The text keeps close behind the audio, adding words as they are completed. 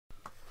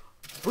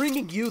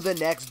bringing you the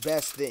next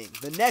best thing,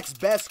 the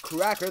next best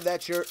cracker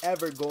that you're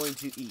ever going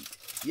to eat.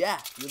 Yeah,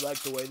 you like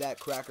the way that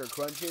cracker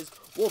crunches?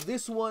 Well,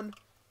 this one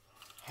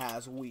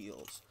has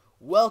wheels.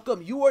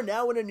 Welcome, you are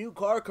now in a new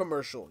car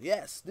commercial.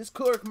 Yes, this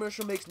car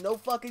commercial makes no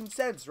fucking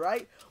sense,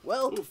 right?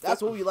 Well,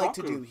 that's what we like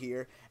to do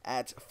here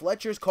at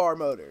Fletcher's Car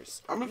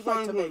Motors. We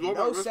like to make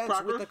no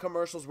sense with the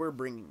commercials we're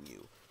bringing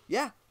you.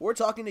 Yeah, we're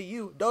talking to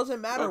you.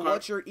 Doesn't matter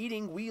what you're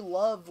eating. We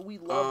love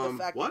the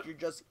fact that you're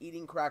just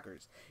eating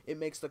crackers. It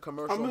makes the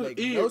commercial make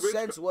no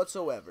sense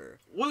whatsoever.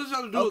 What does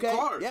that have to do with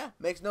cars? Yeah,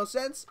 makes no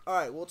sense. All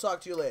right, we'll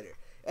talk to you later.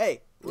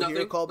 Hey, we'll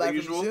hear a call back from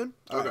you soon.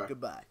 All right,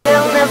 goodbye.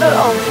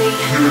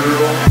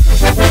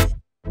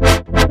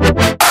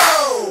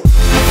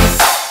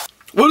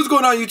 What is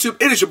going on,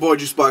 YouTube? It is your boy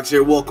JUICEBOX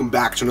here. Welcome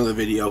back to another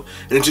video.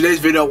 And in today's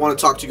video, I want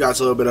to talk to you guys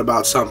a little bit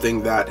about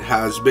something that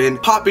has been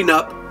popping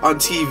up on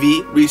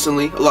TV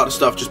recently. A lot of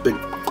stuff just been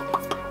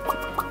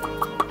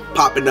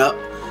popping up.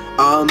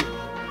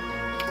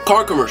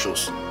 Car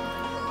commercials.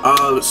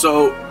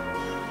 So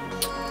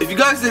if you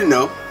guys didn't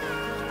know,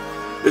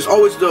 there's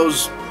always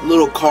those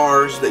little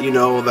cars that you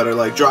know that are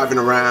like driving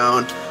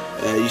around,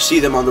 and you see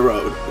them on the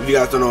road. If you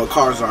guys don't know what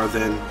cars are,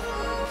 then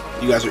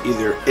you guys are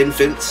either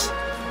infants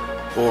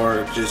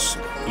or just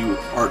you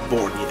aren't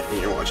born yet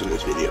and you're watching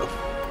this video.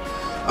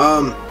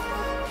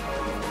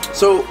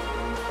 So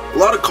a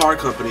lot of car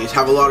companies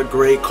have a lot of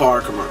great car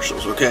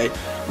commercials, okay?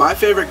 My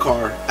favorite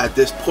car at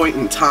this point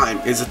in time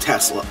is a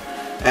Tesla,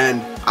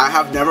 and I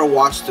have never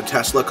watched a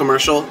Tesla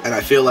commercial, and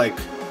I feel like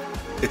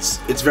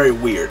it's very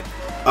weird.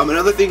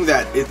 Another thing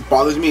that it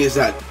bothers me is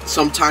that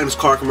sometimes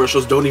car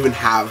commercials don't even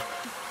have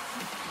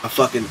a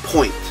fucking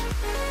point.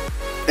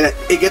 And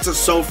it gets us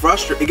so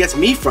frustrated. It gets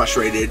me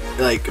frustrated,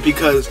 like,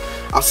 because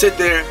I'll sit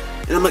there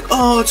and I'm like,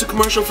 oh, it's a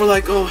commercial for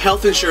like, oh,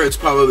 health insurance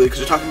probably, because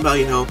they're talking about,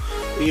 you know,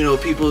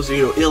 people's,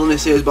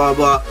 illnesses, blah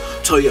blah.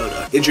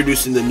 Toyota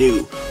introducing the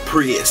new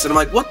Prius, and I'm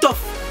like, what the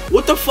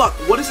fuck?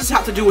 What does this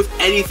have to do with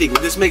anything?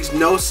 This makes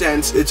no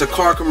sense. It's a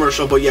car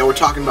commercial, but yeah, we're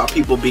talking about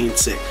people being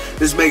sick.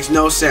 This makes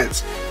no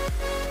sense.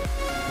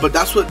 But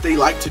that's what they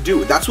like to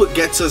do. That's what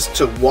gets us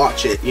to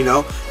watch it, you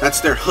know? That's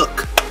their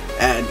hook.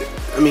 And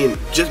I mean,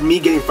 just me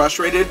getting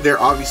frustrated,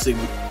 they're obviously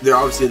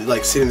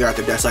like sitting there at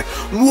the desk like,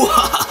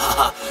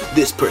 "Wah,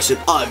 this person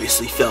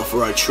obviously fell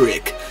for our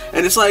trick."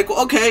 And it's like,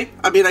 okay,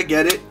 I mean, I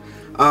get it.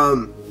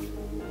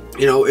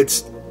 You know,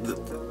 it's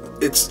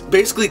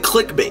basically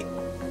clickbait.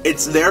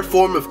 It's their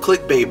form of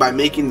clickbait by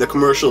making the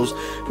commercials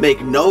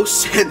make no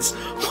sense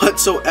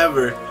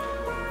whatsoever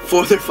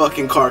for their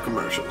fucking car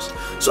commercials.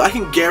 So I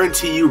can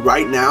guarantee you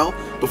right now,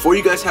 before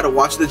you guys had to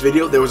watch this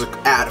video, there was an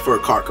ad for a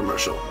car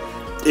commercial.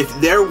 If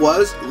there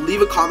was,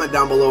 leave a comment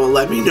down below and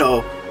let me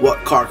know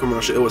what car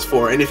commercial it was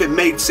for and if it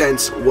made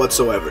sense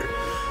whatsoever.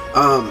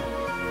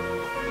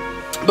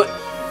 But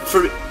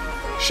for me,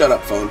 shut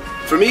up, phone.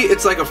 For me,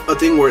 it's like a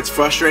thing where it's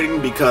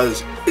frustrating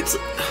because it's,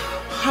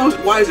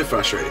 why is it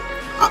frustrating?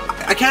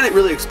 I can't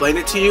really explain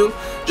it to you.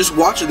 Just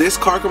watch this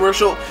car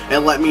commercial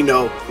and let me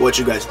know what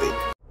you guys think.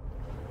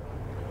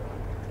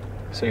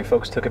 So your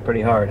folks took it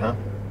pretty hard, huh?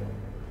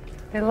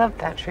 They loved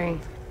that tree.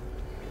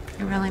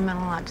 It really meant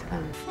a lot to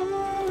them.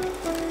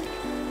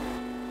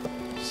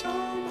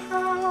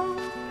 Somehow,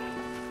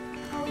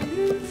 our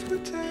youth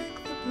would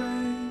take the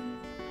blame.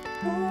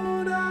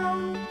 Hold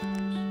out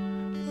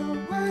the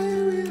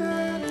way we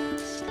let it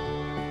stay.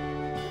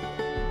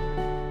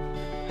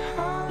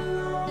 How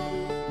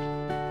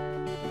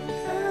long we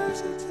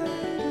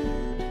hesitated,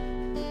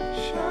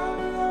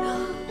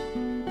 shallow,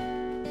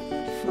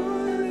 but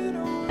fully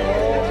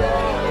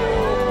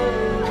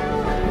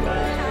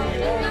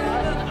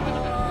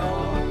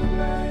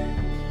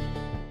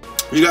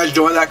Did you guys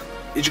enjoy that?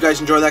 Did you guys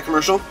enjoy that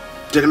commercial?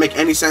 Did it make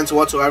any sense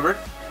whatsoever?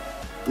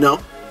 No?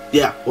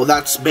 Yeah, well,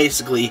 that's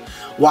basically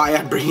why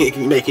I'm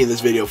making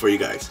this video for you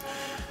guys.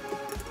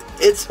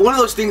 It's one of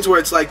those things where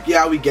it's like,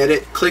 yeah, we get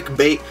it,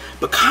 clickbait,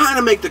 but kind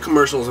of make the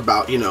commercials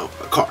about, you know,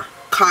 a car.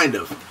 Kind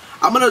of.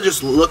 I'm gonna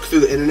just look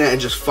through the internet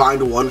and just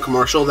find one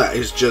commercial that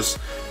is just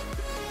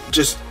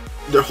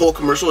their whole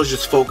commercial is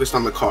just focused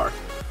on the car.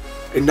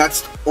 And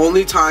that's the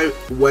only time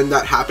when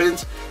that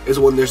happens is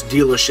when there's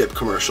dealership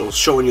commercials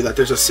showing you that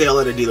there's a sale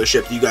at a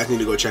dealership. You guys need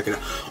to go check it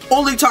out.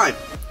 Only time.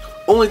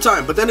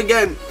 But then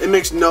again, it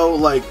makes no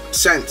like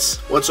sense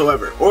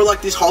whatsoever. Or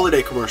like these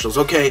holiday commercials.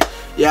 Okay,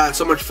 yeah, it's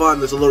so much fun.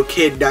 There's a little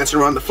kid dancing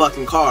around the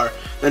fucking car.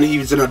 Then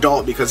he's an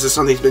adult because it's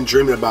something he's been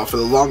dreaming about for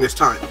the longest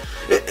time.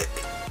 I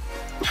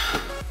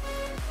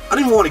don't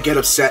even want to get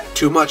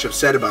too much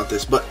upset about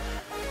this, but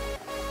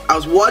I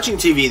was watching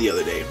TV the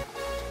other day.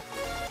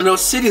 And I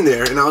was sitting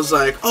there and I was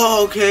like,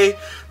 oh, okay,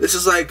 this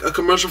is like a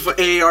commercial for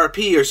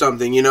AARP or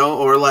something, you know,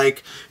 or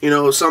like, you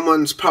know,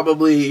 someone's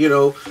probably, you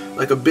know,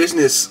 like a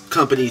business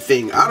company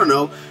thing. I don't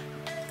know.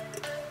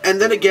 And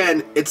then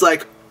again, it's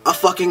like a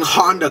fucking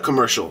Honda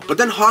commercial. But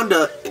then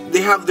Honda, they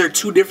have their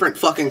two different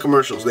fucking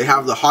commercials. They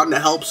have the Honda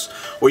Helps,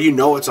 where you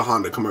know it's a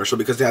Honda commercial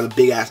because they have a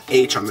big ass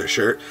H on their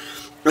shirt.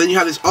 And then you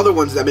have these other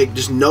ones that make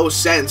just no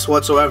sense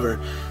whatsoever.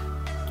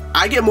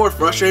 I get more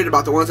frustrated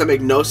about the ones that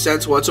make no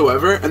sense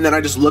whatsoever, and then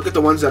I just look at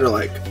the ones that are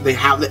like, they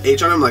have the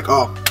H on them, like,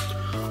 oh,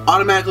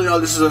 automatically know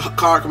this is a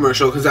car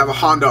commercial because they have a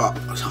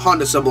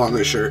Honda symbol on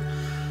their shirt.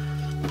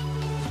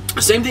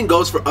 Same thing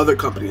goes for other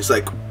companies.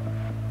 Like,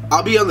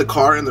 I'll be on the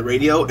car and the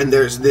radio, and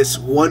there's this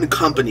one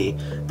company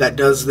that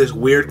does this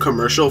weird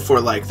commercial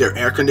for like their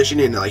air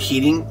conditioning and like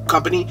heating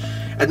company,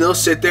 and they'll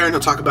sit there and he'll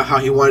talk about how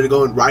he wanted to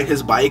go and ride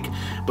his bike,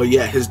 but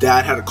yeah, his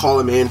dad had to call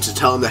him in to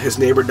tell him that his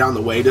neighbor down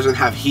the way doesn't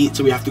have heat,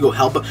 so we have to go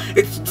help him.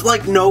 It's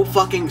like no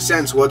fucking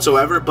sense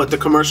whatsoever, but the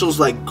commercials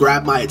like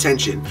grab my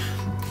attention.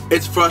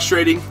 It's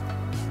frustrating.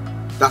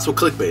 That's what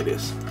clickbait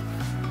is.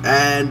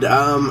 And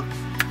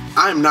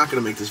I'm not gonna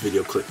make this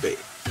video clickbait.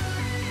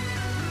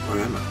 Or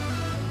am I?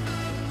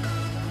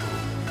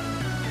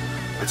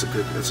 That's a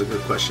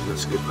good question.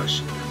 That's a good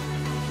question.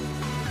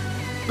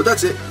 But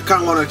that's it. I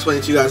kind of want to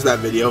explain to you guys that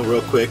video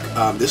real quick.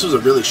 This was a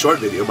really short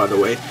video, by the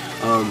way.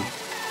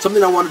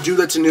 Something I want to do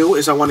that's new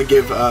is I want to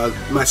give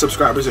my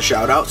subscribers a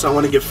shout out. So I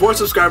want to give 4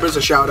 subscribers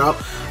a shout out.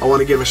 I want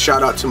to give a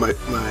shout out to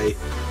my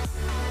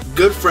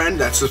good friend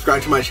that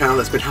subscribed to my channel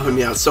that's been helping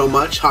me out so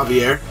much,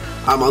 Javier.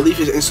 I'll leave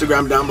his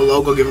Instagram down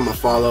below. Go give him a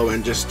follow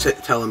and just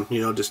tell him,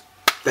 you know, just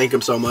thank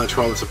him so much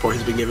for all the support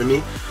he's been giving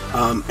me.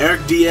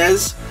 Eric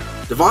Diaz,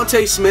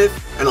 Devontae Smith,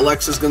 and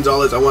Alexis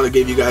Gonzalez, I want to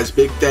give you guys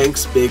big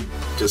thanks,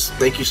 just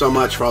thank you so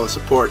much for all the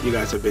support you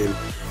guys have been,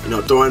 you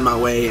know, throwing my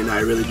way, and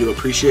I really do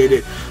appreciate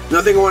it.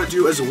 Another thing I want to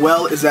do as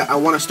well is that I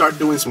want to start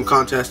doing some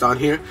contests on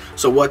here.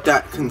 So what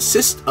that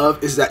consists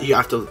of is that you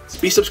have to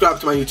be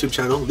subscribed to my YouTube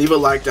channel, leave a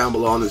like down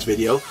below on this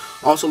video,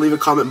 also leave a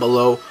comment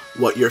below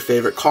what your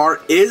favorite car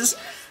is,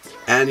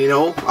 and you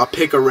know, I'll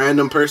pick a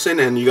random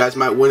person and you guys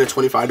might win a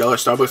 $25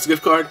 Starbucks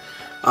gift card.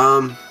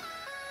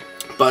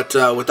 But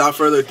without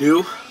further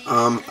ado,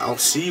 I'll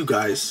see you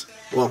guys.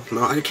 Well,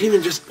 no, I can't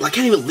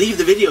even leave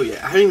the video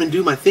yet. I haven't even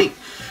do my thing.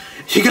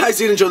 If you guys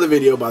did enjoy the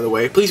video, by the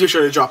way, please be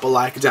sure to drop a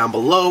like down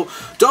below.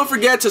 Don't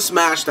forget to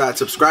smash that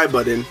subscribe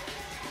button.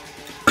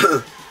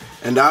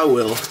 And I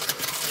will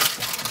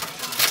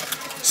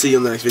see you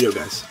in the next video,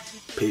 guys.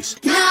 Peace.